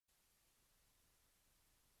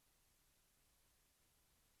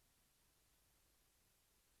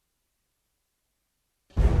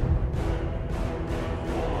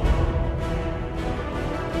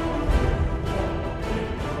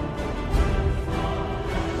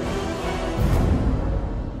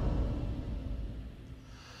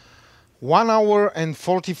1 hour and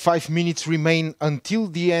 45 minutes remain until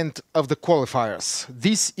the end of the qualifiers.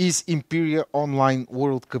 This is Imperia Online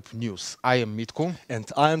World Cup News. I am Mitko. And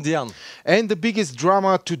I am Dian. And the biggest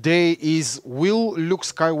drama today is, will Luke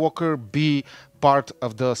Skywalker be part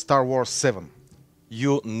of the Star Wars 7?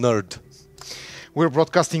 You nerd. We're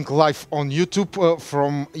broadcasting live on YouTube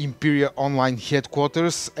from Imperia Online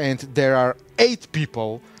headquarters, and there are 8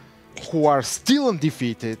 people who are still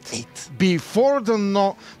undefeated before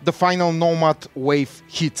the final Nomad wave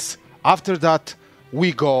hits. After that,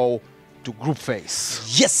 we go to group phase.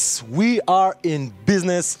 Yes, we are in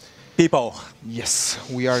business, people. Yes,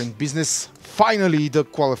 we are in business. Finally, the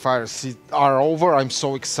qualifiers are over. I'm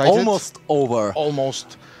so excited. Almost over.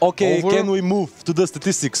 Almost Okay, over. can we move to the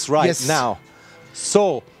statistics right now?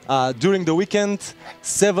 So, during the weekend,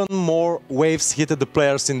 7 more waves hit the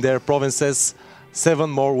players in their provinces. 7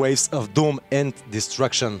 more waves of doom and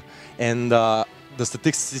destruction. And the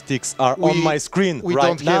statistics are on my screen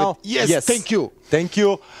right now. Yes, thank you. Thank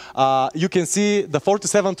you. You can see the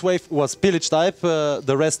 47th wave was pillage type,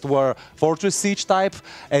 the rest were fortress siege type,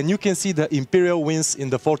 and you can see the Imperial wins in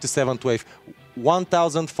the 47th wave,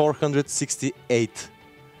 1,468.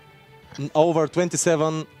 Over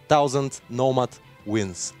 27,000 Nomad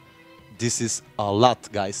wins. This is a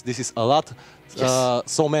lot, guys. This is a lot. Yes.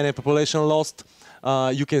 So many population lost.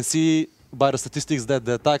 You can see by the statistics that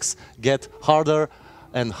the attacks get harder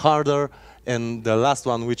and harder, and the last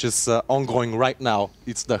one, which is ongoing right now,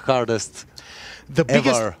 it's the hardest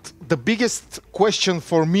ever. The biggest question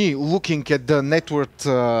for me, looking at the network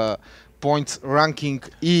points ranking,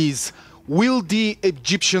 is: will the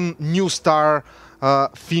Egyptian new star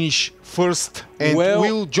finish first, and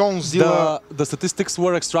will John Zilla... The statistics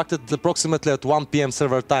were extracted approximately at 1 PM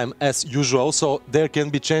server time as usual, so there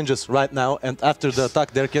can be changes right now, and after the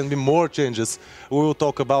attack there can be more changes. We will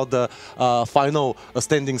talk about the final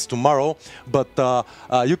standings tomorrow, but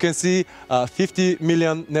you can see 50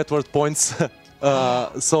 million network points,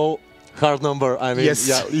 so hard number. I mean, yes.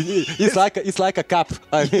 Yeah, it's like a cap.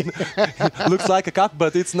 I mean, looks like a cap,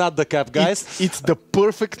 but it's not the cap, guys. It's the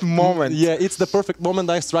perfect moment. Yeah, it's the perfect moment.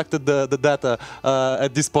 I extracted the data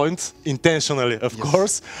at this point intentionally, of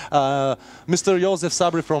course. Mr. Joseph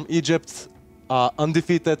Sabri from Egypt,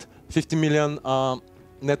 undefeated, 50 million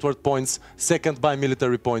network points, second by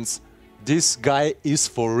military points. This guy is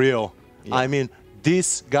for real. Yeah. I mean,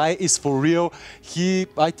 this guy is for real.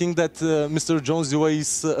 I think that Mr. Jones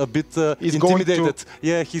is a bit intimidated.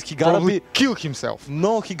 Yeah, he gotta kill himself.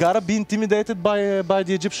 No, he gotta be intimidated by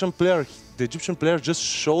the Egyptian player. The Egyptian player just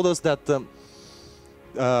showed us that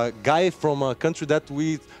guy from a country that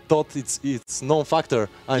we thought it's non-factor.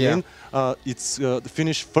 I mean, it's the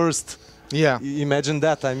Finnish first. Yeah. Imagine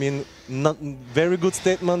that. I mean, very good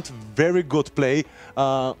statement, very good play.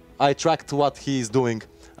 I tracked what he is doing.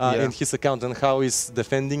 In his account and how he's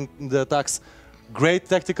defending the attacks. Great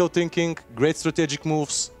tactical thinking, great strategic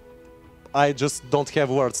moves. I just don't have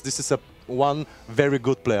words. This is one very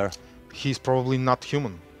good player. He's probably not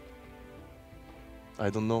human. I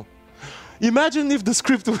don't know. Imagine if the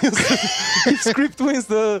script wins. If script wins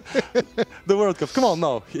the World Cup. Come on,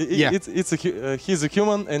 no. He's a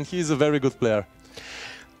human and he's a very good player.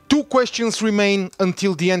 2 questions remain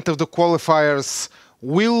until the end of the qualifiers.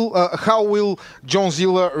 How will John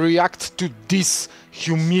Zilla react to this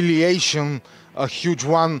humiliation, a huge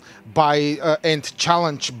one, and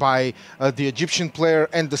challenge by the Egyptian player?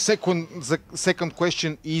 And the second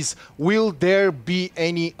question is: will there be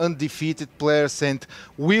any undefeated players, and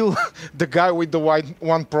will the guy with the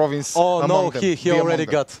one province? Oh no, he already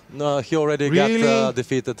got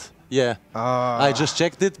defeated. Yeah, I just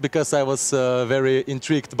checked it because I was very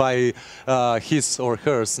intrigued by his or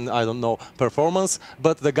hers, I don't know, performance.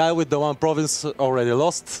 But the guy with the one province already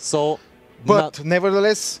lost, so... But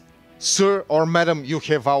nevertheless, sir or madam, you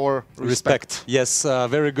have our respect. Yes,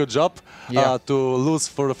 very good job to lose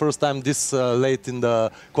for the first time this late in the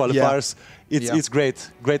qualifiers. Yeah. It's great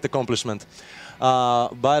accomplishment.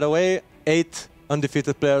 By the way, 8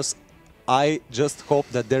 undefeated players. I just hope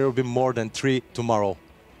that there will be more than 3 tomorrow.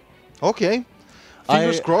 Okay,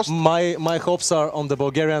 fingers crossed. My hopes are on the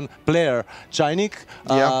Bulgarian player, Chainik,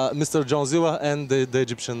 Mr. John Zilla, and the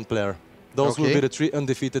Egyptian player. Those will be the 3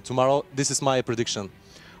 undefeated tomorrow. This is my prediction.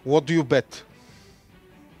 What do you bet?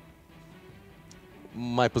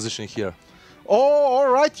 My position here. Oh, all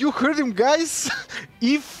right, you heard him, guys.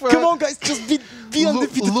 If come on, guys, just be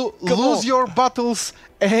undefeated. Lose your battles,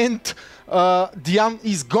 and Dian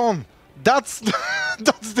is gone. That's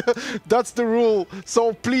the rule.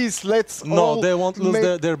 So please, let's. No, they won't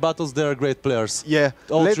lose their battles. They are great players. Yeah,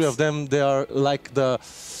 all 3 of them. They are like the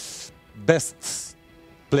best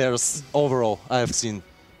players overall I have seen.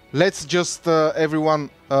 let's just everyone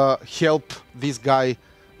help this guy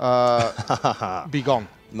be gone.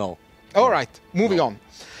 No. All right, moving on.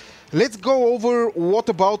 Let's go over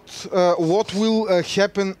what will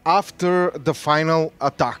happen after the final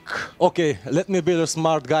attack. Okay, let me be the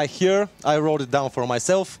smart guy here. I wrote it down for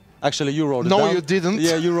myself. Actually, you wrote it down. No, you didn't.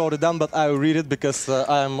 Yeah, you wrote it down, but I will read it because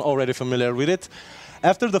I'm already familiar with it.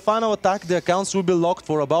 After the final attack, the accounts will be locked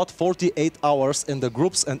for about 48 hours and the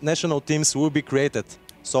groups and national teams will be created.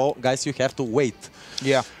 So, guys, you have to wait.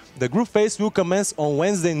 Yeah. The group phase will commence on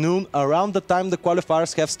Wednesday noon around the time the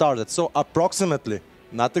qualifiers have started. So, approximately,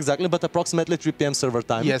 not exactly, but approximately 3 p.m. server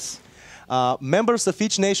time. Yes. Members of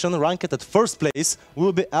each nation ranked at first place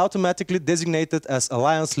will be automatically designated as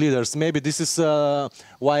alliance leaders. Maybe this is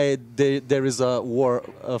why there is a war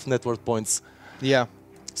of network points. Yeah.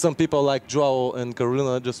 Some people like Joao and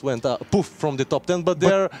Carolina just went poof from the top 10, but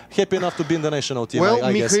they're happy enough to be in the national team. Well,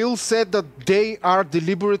 I guess. Mikhail said that they are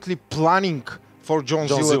deliberately planning for John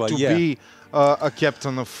Zilla to be a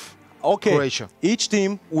captain of Croatia. Each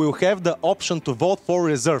team will have the option to vote for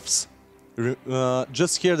reserves.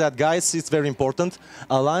 Just hear that, guys, it's very important.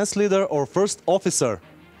 Alliance leader or first officer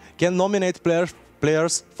can nominate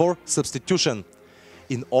players for substitution.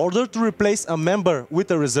 In order to replace a member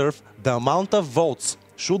with a reserve, the amount of votes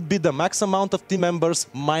should be the max amount of team members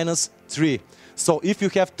minus 3. So if you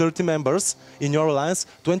have 30 members in your alliance,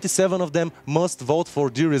 27 of them must vote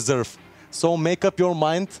for the reserve. So make up your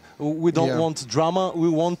mind. We don't want drama. We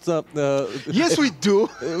want... yes, we do.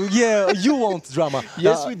 Yeah, you want drama.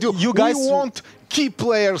 Yes, we do. You guys we want key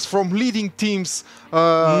players from leading teams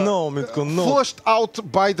no, Mitko, no. flushed out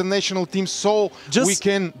by the national team so we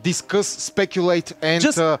can discuss, speculate and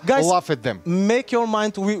guys, laugh at them. Make your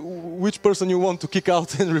mind which person you want to kick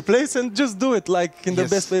out and replace and just do it like in the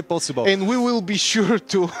best way possible. And we will be sure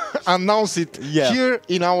to announce it here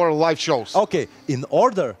in our live shows. Okay, in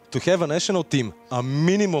order to have a national team, a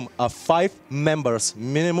minimum of 5 members,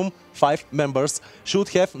 should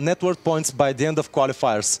have network points by the end of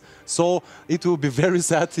qualifiers. So it will be very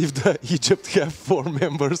sad if the Egypt have 4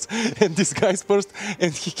 members and this guy's first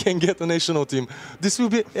and he can get a national team. This will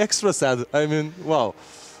be extra sad. I mean, wow.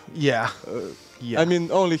 Yeah. I mean,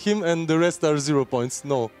 only him and the rest are 0 points.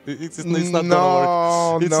 No, it's not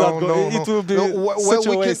gonna work. It's not it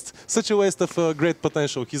will be such a waste of great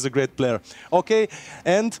potential. He's a great player. Okay,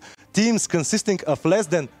 and teams consisting of less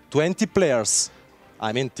than 20 players,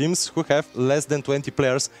 I mean teams who have less than 20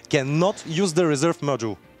 players, cannot use the reserve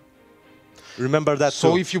module. Remember that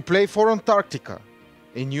So too. if you play for Antarctica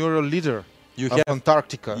and you're a leader of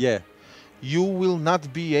Antarctica, you will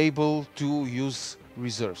not be able to use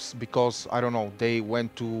reserves because, I don't know, they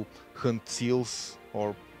went to hunt seals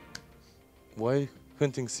or... Why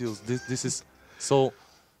hunting seals? This is so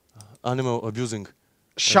animal abusing.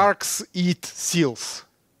 Sharks eat seals.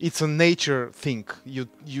 It's a nature thing. You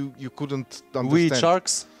couldn't understand. We eat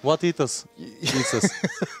sharks? What eat us? Eats us?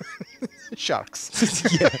 Sharks.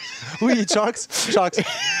 Yeah, we eat sharks. Sharks. It's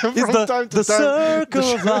the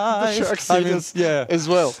circle of life. The sharks eat us as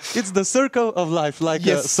well. It's the circle of life, like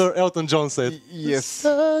Sir Elton John said. Yes.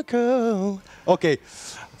 Circle. Okay,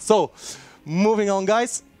 so moving on,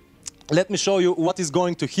 guys. Let me show you what is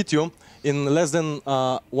going to hit you in less than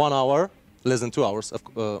 1 hour, less than 2 hours,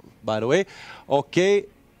 by the way. Okay,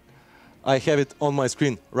 I have it on my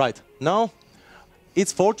screen right now.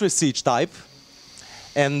 It's Fortress Siege type.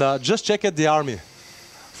 And just check out the army.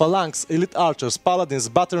 Phalanx, elite archers, paladins,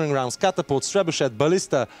 battering rams, catapults, trebuchet,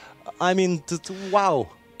 ballista. I mean, wow.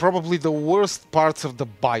 Probably the worst parts of the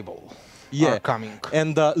Bible are coming.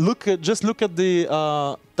 And just look at the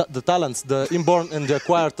talents, the inborn and the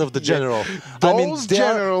acquired of the general. Those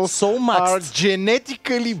generals so are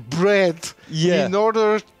genetically bred in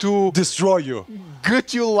order to destroy you,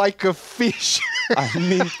 gut you like a fish. I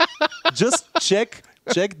mean, just check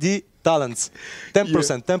the talents.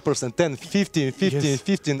 10%, 10%, 10, 15, 15,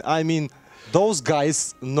 15. I mean, those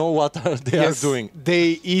guys know what they are doing.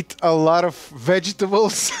 They eat a lot of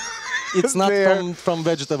vegetables. It's not from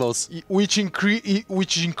vegetables. Which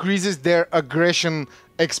increases their aggression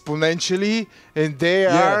exponentially, and they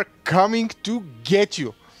are coming to get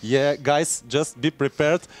you. Yeah, guys, just be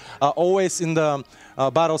prepared. Always in the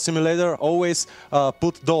battle simulator, always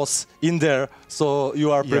put those in there so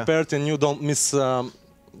you are prepared and you don't miss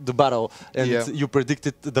the battle and you predict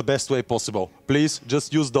it the best way possible. Please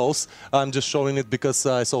just use those. I'm just showing it because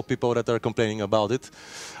I saw people that are complaining about it.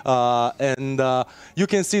 And you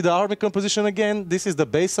can see the army composition again. This is the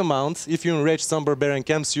base amount. If you enrage some barbarian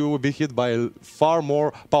camps, you will be hit by a far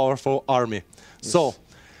more powerful army. So,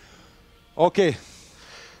 okay.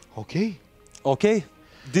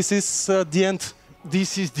 This is the end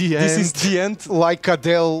This is the end. This is the end. Like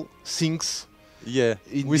Adele sings. Yeah,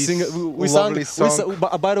 In we this sing. We lovely sang. song.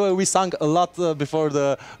 By the way, we sang a lot before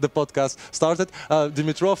the podcast started.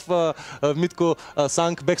 Dimitrov Mitko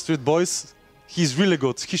sang Backstreet Boys. He's really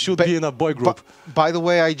good. He should be in a boy group. By the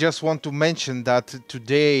way, I just want to mention that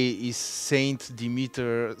today is Saint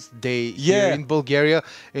Dimitri's Day here in Bulgaria,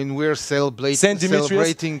 and we're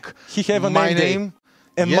celebrating he have a my name.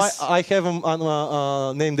 And yes. I have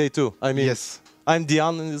a name day too. I mean, yes. I'm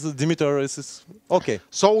Dian, and Dimitar is okay.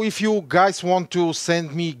 So if you guys want to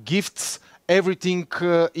send me gifts, everything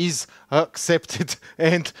is accepted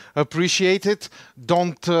and appreciated.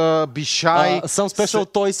 Don't be shy. Some special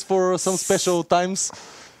toys for some special times.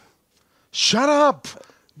 Shut up!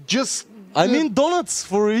 Just I mean donuts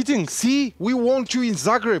for eating. see, we want you in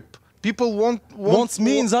Zagreb. People wants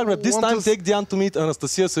me in Zagreb. This time us. take Dian to meet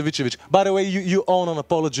Anastasia Savicevic. By the way, you own an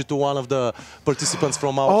apology to one of the participants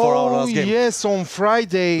from for our last game. Yes, on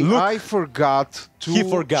Friday I forgot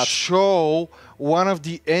to show one of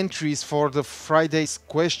the entries for the Friday's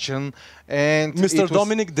question, and Mr.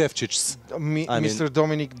 Dominic Devcic. Mr.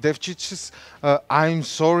 Dominic Devcic. I'm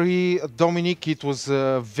sorry, Dominic. It was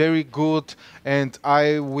very good, and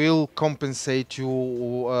I will compensate you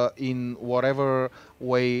in whatever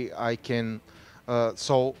way I can.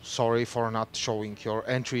 So sorry for not showing your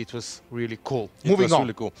entry. It was really cool. Moving on.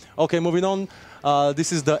 Really cool. Okay, moving on.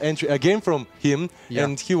 This is the entry again from him,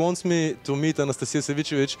 and he wants me to meet Anastasia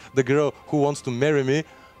Savicevic, the girl who wants to marry me.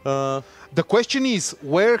 The question is,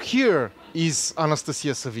 where here is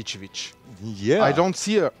Anastasia Savicevic? Yeah, I don't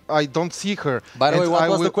see her. I don't see her. By the way, what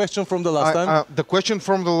was the question from the last time? The question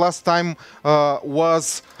from the last time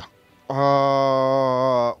was,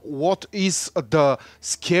 what is the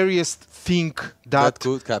scariest thing that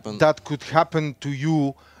could happen to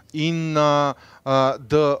you in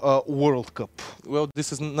the World Cup? Well,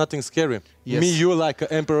 this is nothing scary. Yes. Me, you like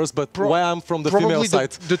emperors, but why I'm from the female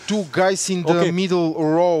side? The two guys in the middle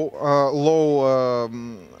row,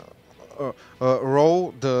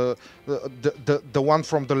 row. The one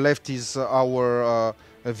from the left is our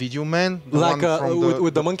video man. The like one from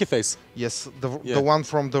with the monkey face. Yes, the one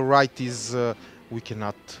from the right is. We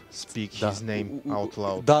cannot speak his name out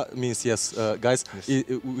loud. That means yes, guys. Yes.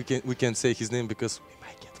 We can say his name because we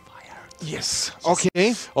might get fired. Yes.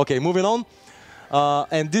 Okay. Okay. Moving on.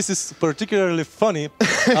 And this is particularly funny.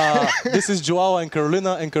 This is Joao and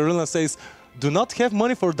Carolina says, "Do not have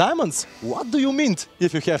money for diamonds. What do you mean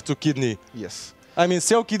if you have 2 kidney?" Yes. I mean,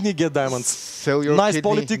 sell kidney, get diamonds. Sell your nice kidney,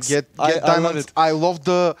 politics. Get diamonds. I love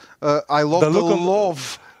the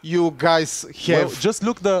love you guys have. Well, just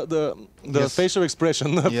look the facial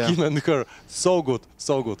expression of him and her. So good,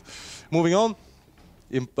 so good. Moving on.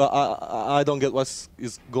 I don't get what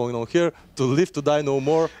is going on here. To live, to die, no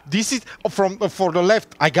more. This is for the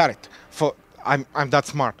left. I got it. I'm that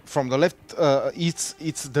smart. From the left,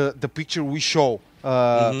 it's the picture we show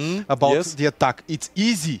about the attack. It's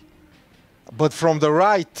easy, but from the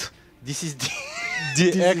right, this is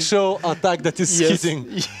the actual attack that is hitting.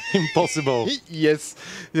 Impossible. Yes.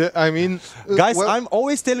 Yeah, I mean, guys, I'm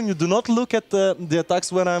always telling you, do not look at the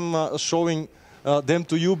attacks when I'm showing them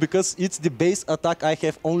to you, because it's the base attack. I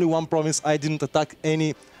have only one province. I didn't attack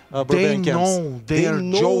any barbarian camps. They are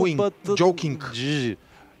joking.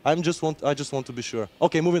 I just want to be sure.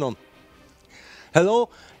 Okay, moving on. Hello,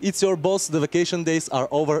 it's your boss. The vacation days are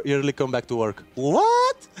over. Early come back to work.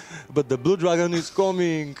 What? But the Blue Dragon is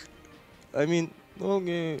coming. I mean,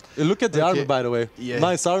 okay. Look at the army, by the way. Yeah.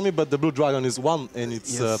 Nice army, but the Blue Dragon is one, and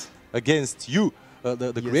it's against you,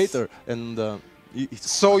 the creator. And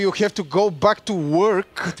so you have to go back to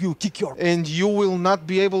work. You kick your and you will not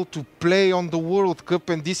be able to play on the World Cup.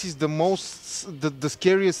 And this is the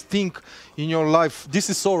scariest thing in your life. This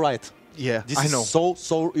is so right. Yeah, this is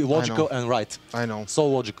so logical and right. I know. So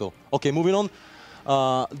logical. Okay, moving on.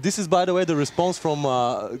 This is, by the way, the response from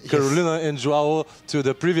Carolina and Joao to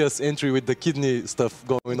the previous entry with the kidney stuff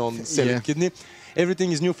going on, selling kidney.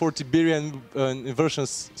 Everything is new for Tiberian in version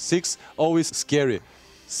 6. Always scary.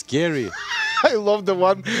 Scary. I love the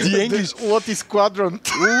one. The English. What is quadrant?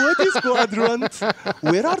 What is quadrant?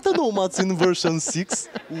 Where are the nomads in version 6?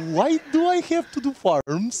 Why do I have to do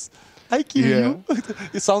farms? I kill you.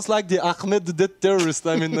 It sounds like the Ahmed the dead terrorist.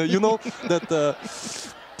 I mean, you know that.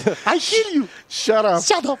 I kill you. Shut up.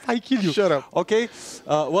 Shut up. I kill you. Shut up. Okay.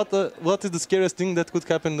 What is the scariest thing that could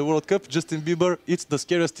happen in the World Cup? Justin Bieber. It's the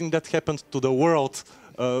scariest thing that happened to the world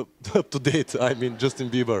up to date. I mean, Justin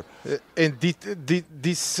Bieber. And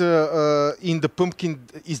this in the pumpkin,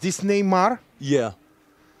 is this Neymar? Yeah.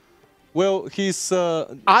 Well, he's.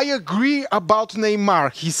 I agree about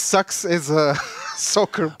Neymar. He sucks as a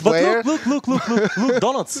soccer But player. look,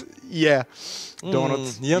 donuts. Yeah,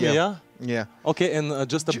 donuts. Yummy, yeah? Yeah. Okay, and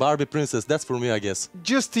just a Barbie princess. That's for me, I guess.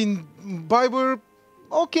 Justin Bieber,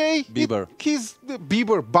 okay. Bieber. He's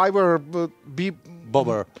Bieber,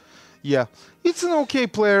 Bobber. Yeah, it's an okay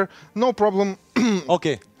player, no problem.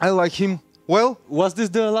 Okay. I like him. Well, Was this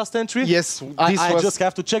the last entry? yes, this I was just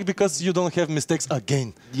have to check because you don't have mistakes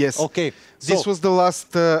again. yes. Okay. This So, was the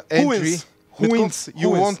last entry. wins? Who Who wins? You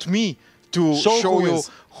wins? want me to Show show who you wins.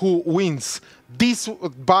 who wins? This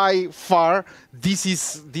by far. This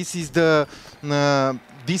is the.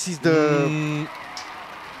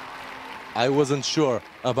 I wasn't sure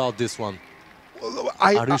about this one.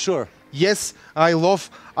 Are you sure? Yes, I love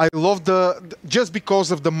just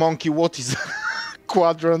because of the monkey. What is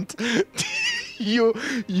quadrant?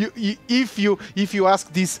 If you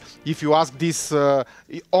ask this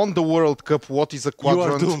on the World Cup, what is a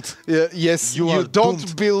quadrant? doomed. Yes, You are don't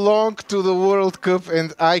doomed. belong to the World Cup,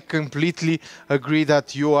 and I completely agree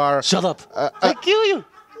that you are. Shut up! I kill you.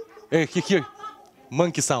 Hey, here,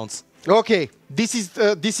 monkey sounds. Okay, this is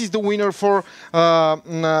the winner for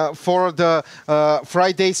the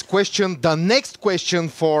Friday's question. The next question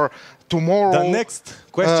for tomorrow. The next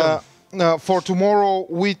question. For tomorrow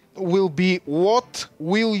will be, what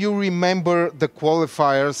will you remember the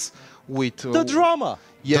qualifiers with? The drama.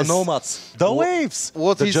 Yes. The nomads. The waves.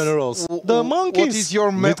 What the is- generals. w- The w- monkeys. What is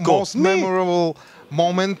your Mitko. most Me. memorable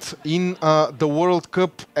moment in the World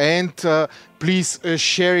Cup? And please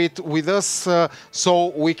share it with us so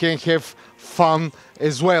we can have fun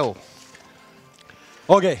as well.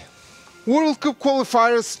 Okay. World Cup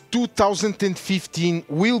qualifiers 2015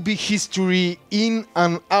 will be history in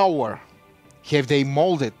an hour. Have they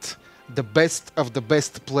molded the best of the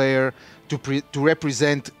best player to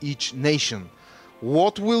represent each nation?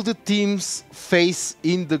 What will the teams face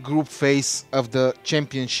in the group phase of the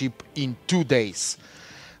championship in 2 days?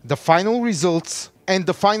 The final results and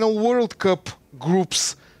the final World Cup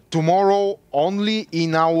groups tomorrow only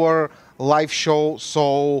in our live show,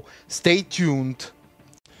 so stay tuned.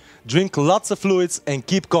 Drink lots of fluids and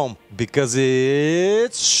keep calm because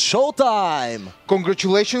it's showtime.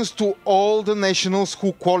 Congratulations to all the nationals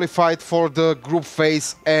who qualified for the group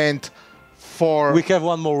phase and for... We have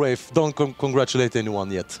one more wave. Don't congratulate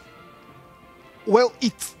anyone yet. Well,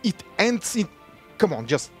 it ends in... Come on,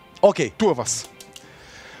 just Okay. two of us.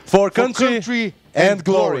 For For country, and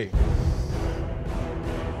glory.